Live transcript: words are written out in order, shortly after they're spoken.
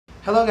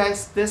Hello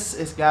guys, this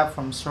is Gab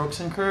from Strokes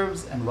and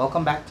Curves and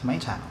welcome back to my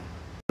channel.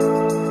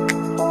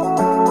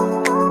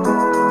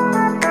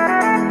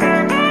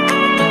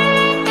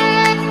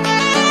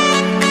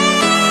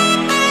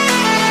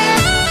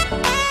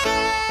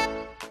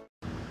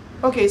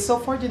 Okay, so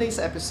for today's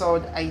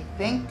episode, I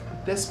think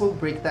this will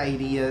break the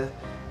idea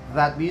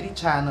that beauty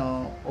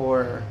channel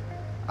or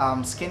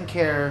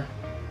skincare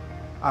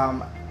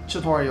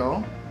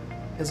tutorial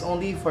is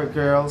only for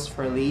girls,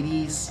 for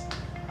ladies,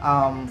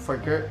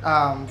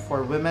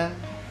 for women,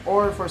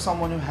 or for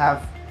someone who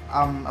have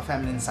a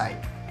feminine side.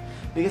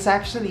 Because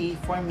actually,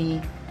 for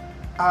me,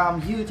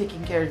 you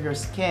taking care of your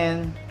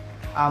skin,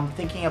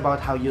 thinking about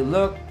how you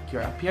look,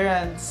 your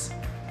appearance,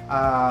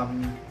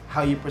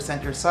 how you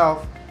present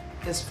yourself,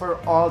 is for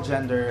all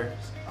genders,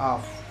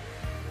 of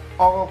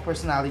all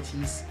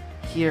personalities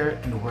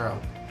here in the world.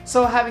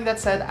 So having that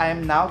said, I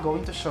am now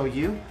going to show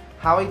you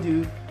how I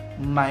do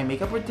my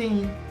makeup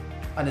routine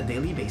on a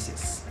daily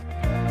basis.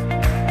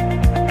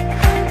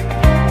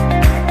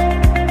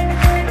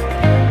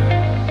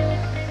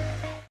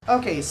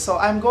 Okay, so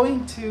I'm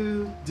going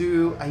to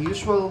do a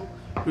usual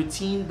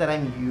routine that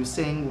I'm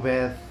using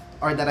with,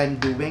 or that I'm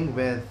doing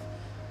with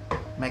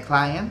my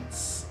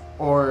clients,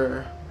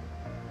 or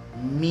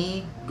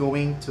me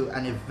going to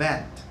an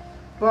event.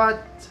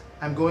 But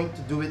I'm going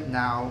to do it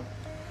now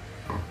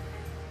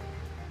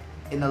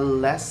in a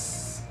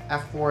less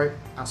effort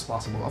as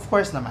possible. Of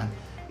course naman,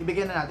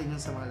 ibigay na natin yun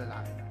sa mga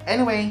lalaki.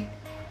 Anyway,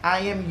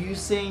 I am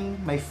using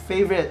my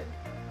favorite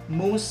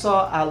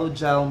Muso Aloe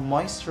Gel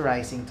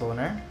Moisturizing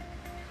Toner.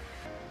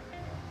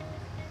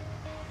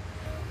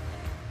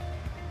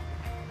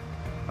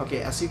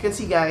 Okay, as you can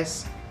see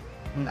guys,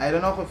 I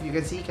don't know if you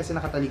can see kasi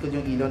nakatalikod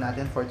yung ilaw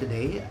natin for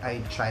today.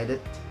 I tried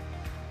it,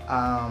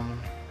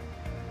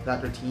 that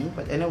routine.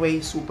 But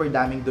anyway, super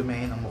daming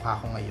dumi ng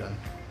mukha ko ngayon.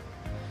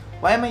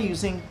 Why am I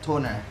using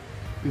toner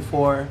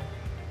before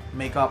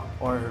makeup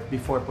or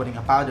before putting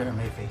a powder on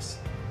my face?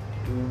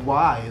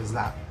 Why is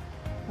that?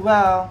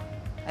 Well,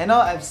 I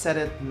know I've said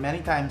it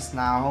many times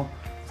now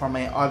for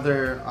my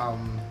other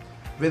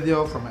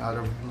video, for my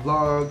other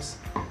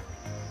vlogs,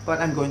 but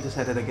I'm going to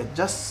say it again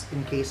just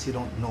in case you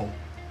don't know.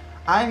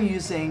 I'm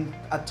using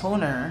a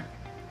toner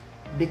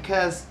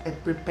because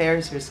it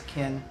prepares your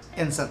skin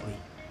instantly.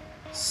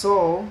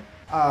 So,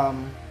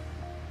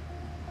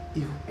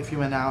 if you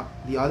went out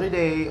the other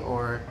day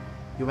or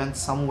you went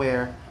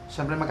somewhere,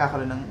 syempre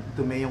magkakaroon ng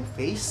dumi yung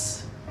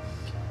face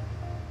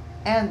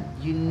and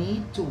you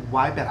need to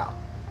wipe it out.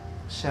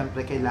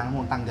 Syempre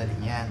kailangan mong tanggalin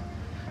yan.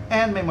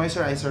 And my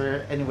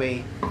moisturizer,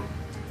 anyway,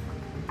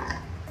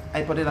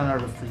 I put it on a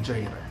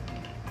refrigerator.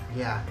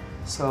 Yeah.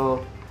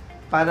 So,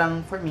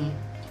 parang for me,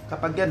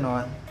 kapag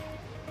ganon,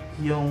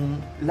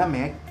 yung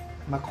lamig,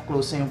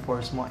 makuklose na yung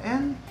pores mo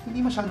and hindi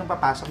masyadong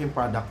papasok yung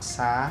product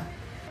sa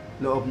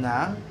loob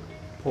ng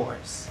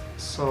pores.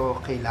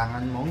 So,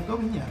 kailangan mong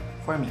gawin yan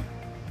for me.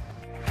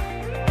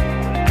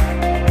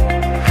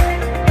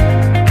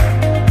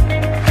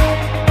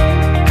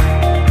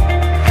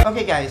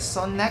 Okay guys,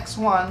 so next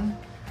one,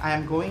 I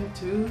am going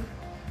to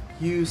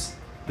use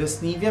this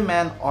Nivea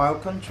Men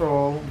Oil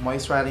Control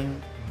Moisturizing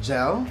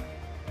Gel.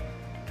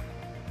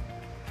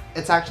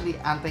 It's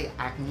actually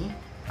anti-acne.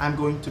 I'm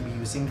going to be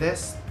using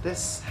this.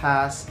 This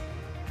has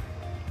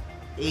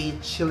a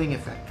chilling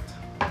effect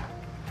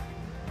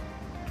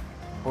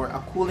or a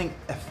cooling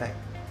effect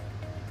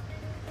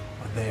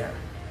there.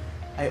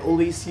 I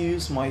always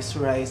use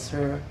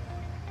moisturizer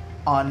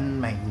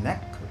on my neck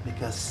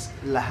because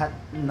lahat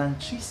ng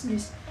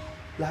chismis,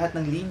 lahat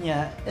ng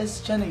linya is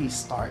generally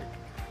start.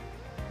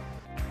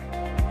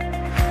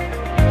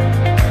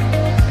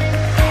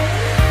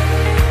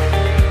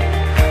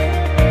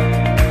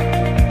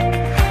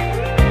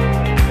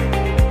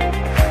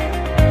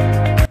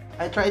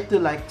 I try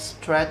to like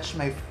stretch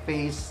my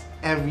face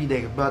every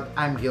day, but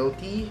I'm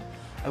guilty.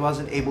 I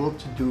wasn't able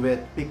to do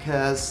it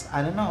because, I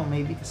don't know,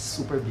 maybe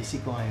super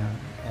busy ko ngayon.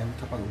 And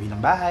kapag uwi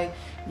ng bahay,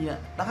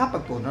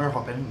 nakapag-toner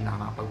ako pero hindi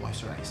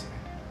nakapag-moisturizer.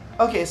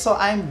 Okay, so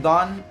I'm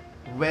done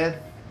with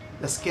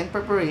the skin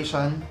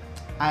preparation.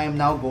 I am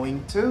now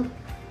going to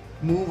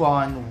move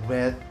on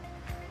with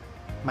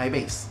my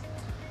base.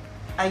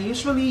 I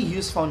usually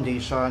use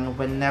foundation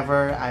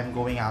whenever I'm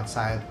going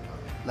outside,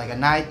 like a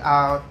night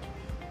out,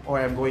 or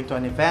I'm going to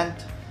an event.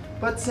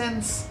 But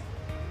since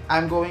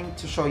I'm going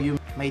to show you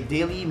my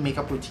daily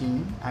makeup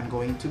routine, I'm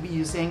going to be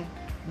using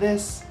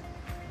this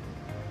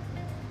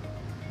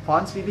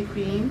Pond's BB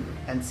cream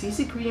and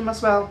CC cream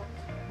as well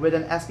with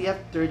an SPF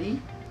 30.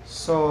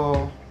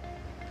 So,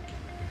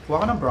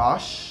 kuha ko ng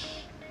brush.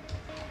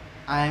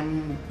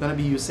 I'm gonna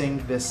be using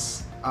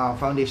this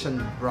foundation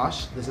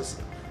brush. This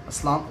is a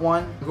slant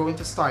one. I'm going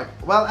to start.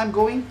 Well, I'm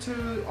going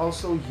to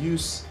also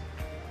use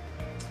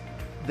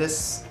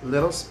this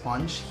little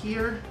sponge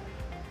here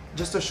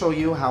just to show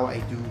you how I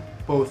do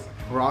both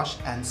brush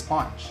and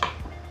sponge.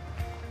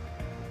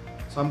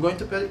 So I'm going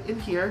to put it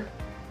in here.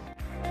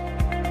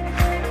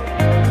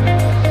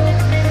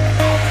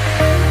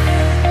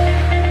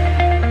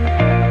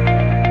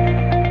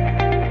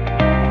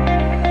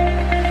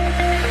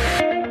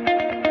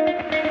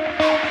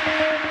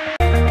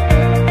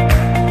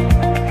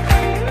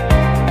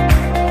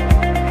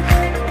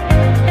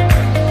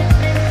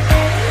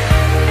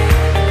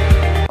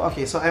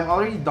 Okay, so I'm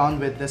already done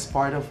with this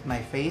part of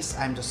my face.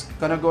 I'm just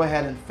gonna go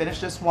ahead and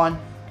finish this one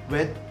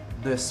with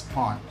the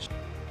sponge.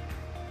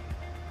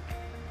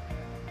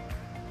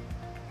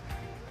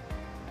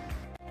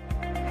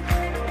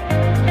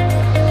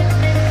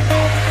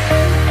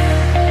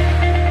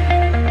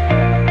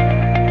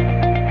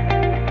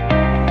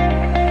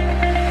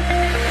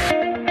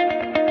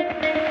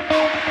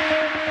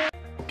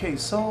 Okay,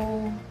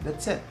 so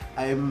that's it.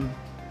 I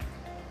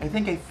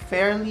think I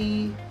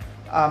fairly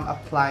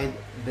applied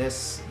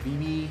this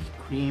BB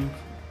cream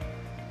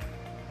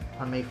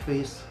on my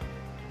face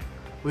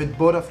with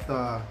both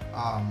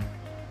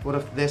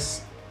of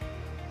these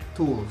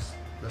tools,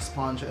 the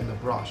sponge and the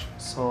brush.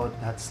 So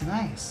that's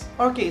nice.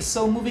 Okay,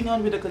 so moving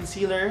on with the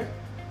concealer,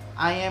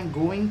 I am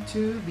going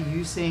to be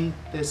using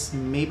this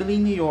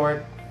Maybelline New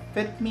York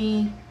Fit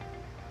Me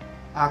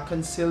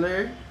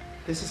concealer.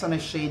 This is on a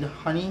shade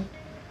Honey,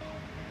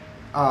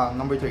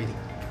 number 30.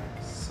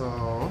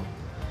 So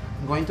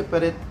I'm going to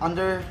put it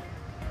under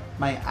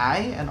my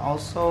eye and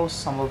also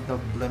some of the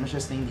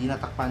blemishes na hindi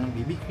natakpan ng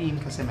BB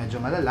cream kasi medyo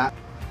malala.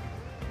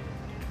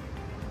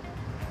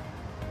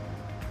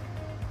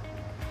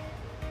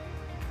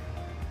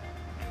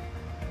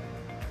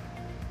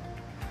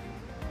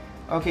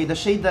 Okay, the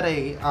shade that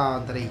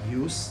I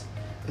use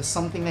is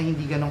something na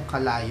hindi ganong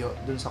kalayo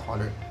dun sa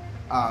color,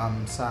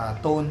 sa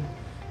tone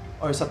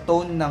or sa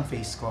tone ng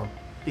face ko,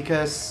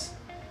 because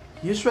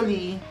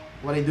usually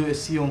what I do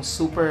is yung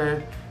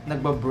super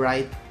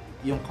nagba-bright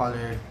yung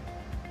color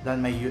than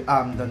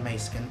my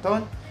skin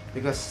tone,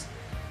 because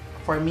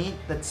for me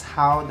that's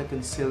how the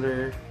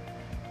concealer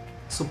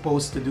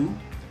supposed to do,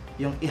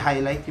 yung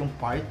i-highlight yung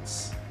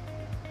parts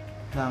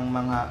ng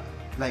mga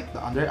like the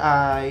under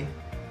eye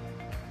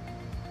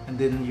and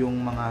then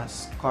yung mga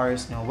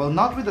scars nyo. Well,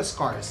 not with the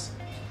scars,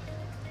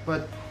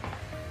 but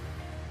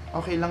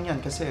okay lang yan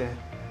kasi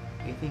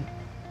I think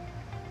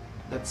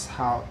that's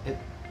how it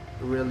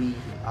really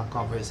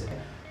covers it.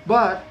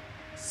 But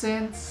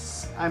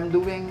since I'm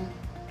doing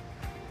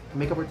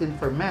makeup routine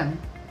for men,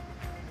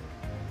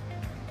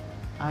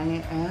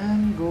 I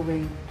am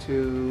going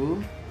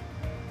to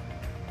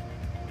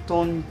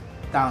tone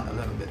down a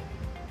little bit.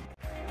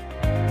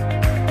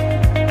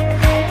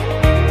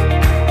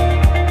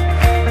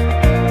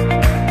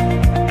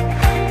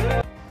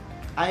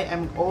 I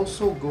am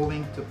also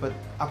going to put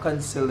a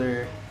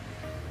concealer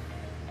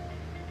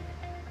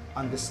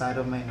on the side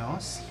of my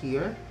nose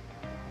here.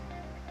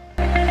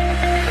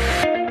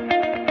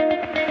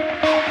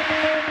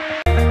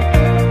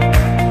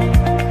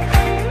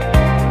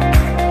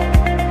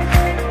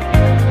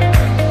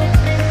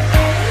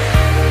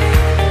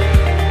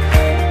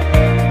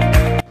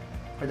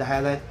 For the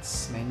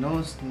highlights, my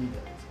nose needs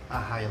a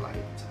highlight.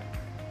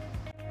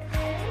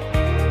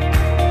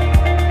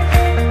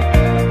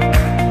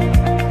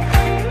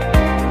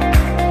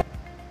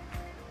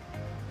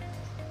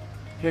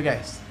 Here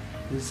guys,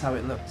 this is how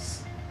it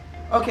looks.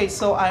 Okay,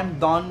 so I'm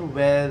done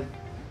with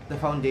the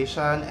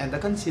foundation and the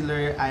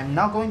concealer. I'm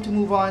now going to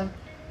move on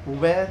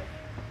with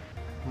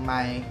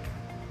my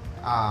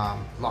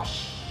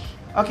blush.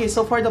 Okay,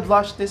 so for the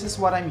blush, this is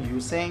what I'm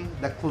using,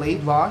 the clay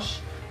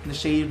blush in the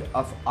shade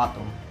of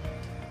Autumn.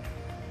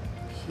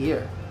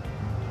 Here.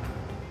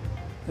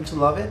 Don't you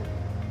love it?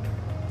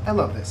 I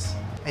love this.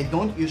 I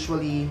don't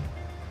usually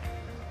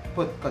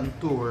put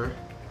contour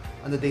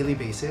on a daily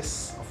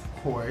basis, of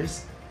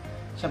course.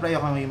 Siyempre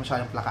ayoko may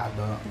masyadong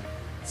plakado.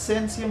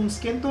 Since yung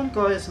skin tone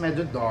ko is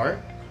medyo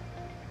dark,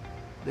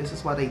 this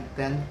is what I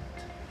tend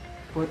to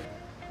put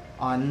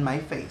on my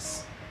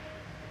face.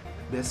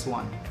 This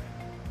one.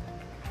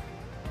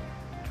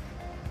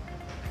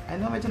 I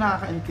know medyo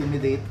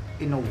nakaka-intimidate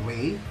in a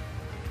way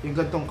yung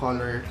gantong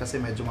color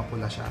kasi medyo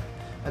mapula siya.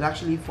 But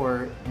actually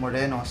for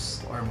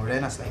morenos or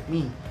morenas like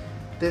me,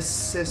 this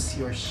is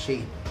your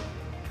shade.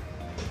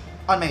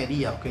 On my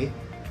idea, okay?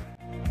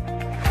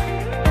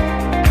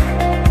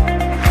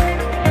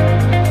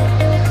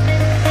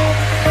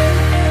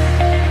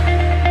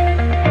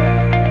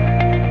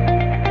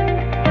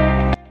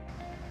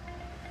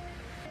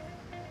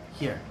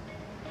 Here.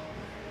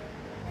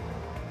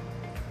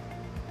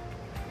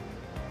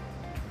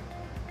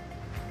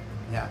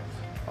 Yeah.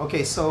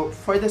 Okay, so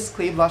for this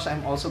clay blush, I'm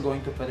also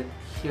going to put it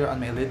here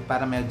on my lid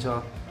para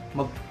medyo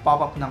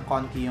mag-pop up ng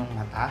konti yung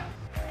mata.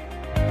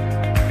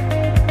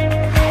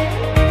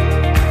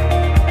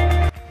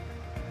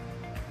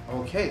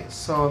 Okay,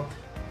 so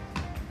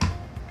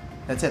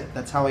that's it.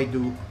 That's how I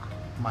do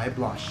my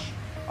blush.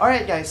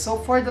 Alright guys, so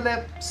for the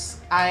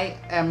lips, I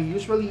am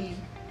usually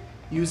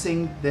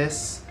using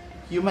this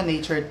Human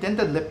Nature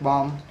Tinted Lip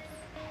Balm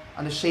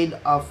on the shade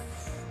of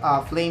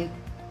Flame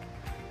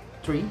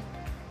 3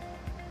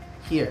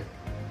 here.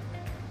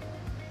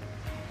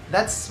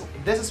 This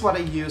is what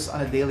I use on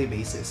a daily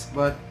basis,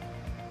 but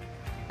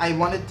I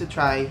wanted to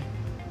try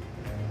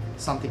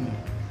something new.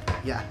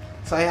 Yeah,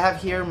 so I have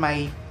here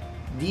my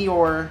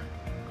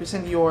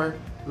Christian Dior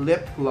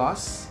lip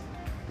gloss.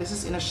 This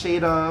is in a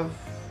shade of,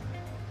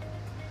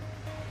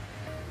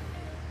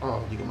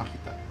 oh, di ko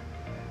makita,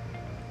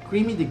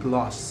 Creamy de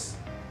Gloss.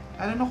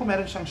 I don't know kung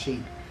meron siyang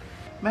shade.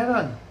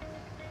 Meron.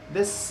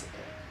 This,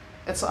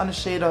 it's on a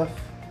shade of,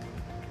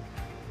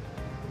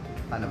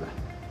 ano ba?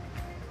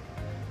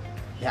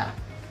 Yeah,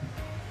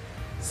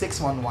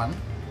 611.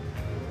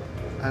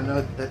 I don't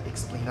know if that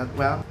explained that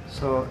well.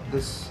 So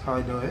this is how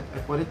I do it. I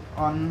put it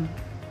on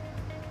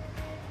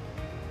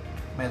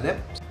my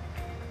lips.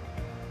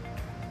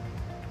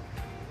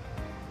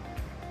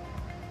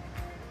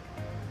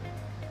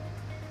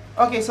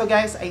 Okay, so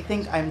guys, I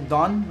think I'm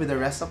done with the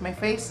rest of my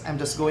face. I'm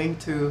just going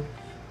to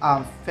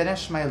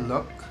finish my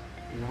look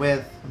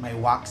with my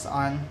wax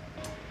on,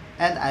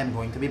 and I'm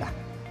going to be back.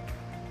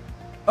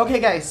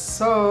 Okay guys,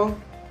 so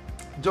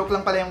joke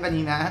lang pala yung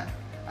kanina.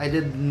 I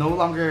did no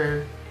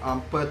longer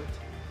put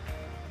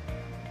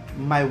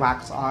my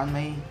wax on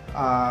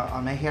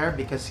my hair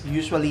because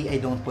usually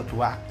I don't put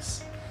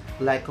wax.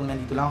 Like kung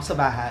nandito lang ako sa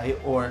bahay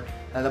or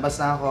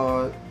lalabas na ako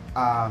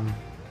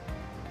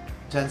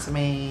dyan sa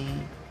may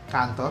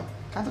kanto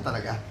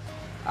talaga.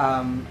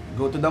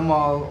 Go to the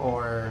mall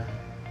or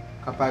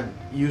kapag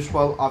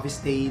usual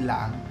office day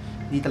lang,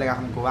 hindi talaga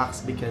ako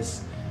nag-wax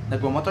because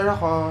nagmamotor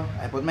ako,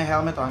 I put my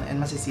helmet on, and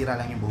masisira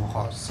lang yung buhok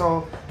ko. So,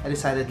 I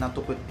decided not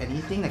to put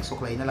anything.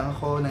 Nagsuklay na lang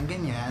ako ng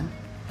ganyan.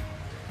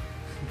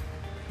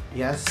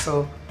 Yes,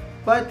 so,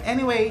 but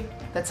anyway,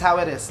 that's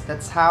how it is.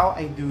 That's how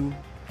I do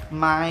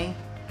my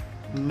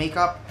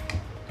makeup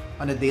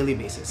on a daily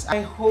basis.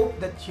 I hope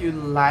that you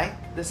liked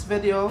this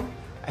video.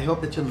 I hope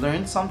that you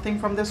learned something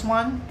from this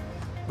one.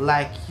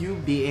 Like you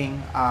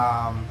being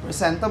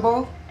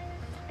presentable.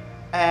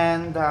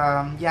 And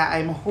yeah,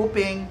 I'm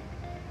hoping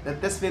that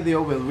this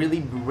video will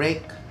really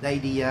break the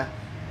idea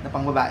na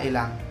pang babae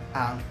lang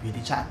ang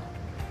beauty channel.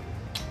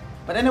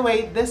 But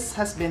anyway, this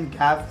has been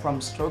Gav from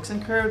Strokes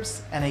and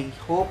Curves, and I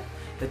hope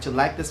that you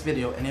like this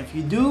video. And if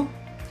you do,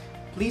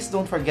 please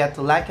don't forget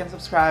to like and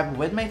subscribe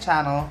with my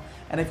channel.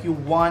 And if you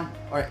want,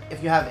 or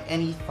if you have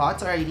any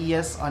thoughts or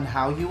ideas on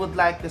how you would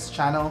like this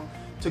channel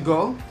to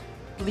go,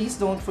 please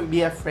don't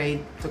be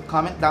afraid to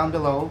comment down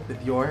below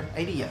with your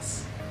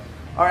ideas.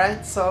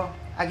 Alright, so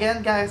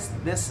again guys,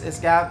 this is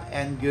Gav,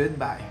 and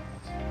goodbye.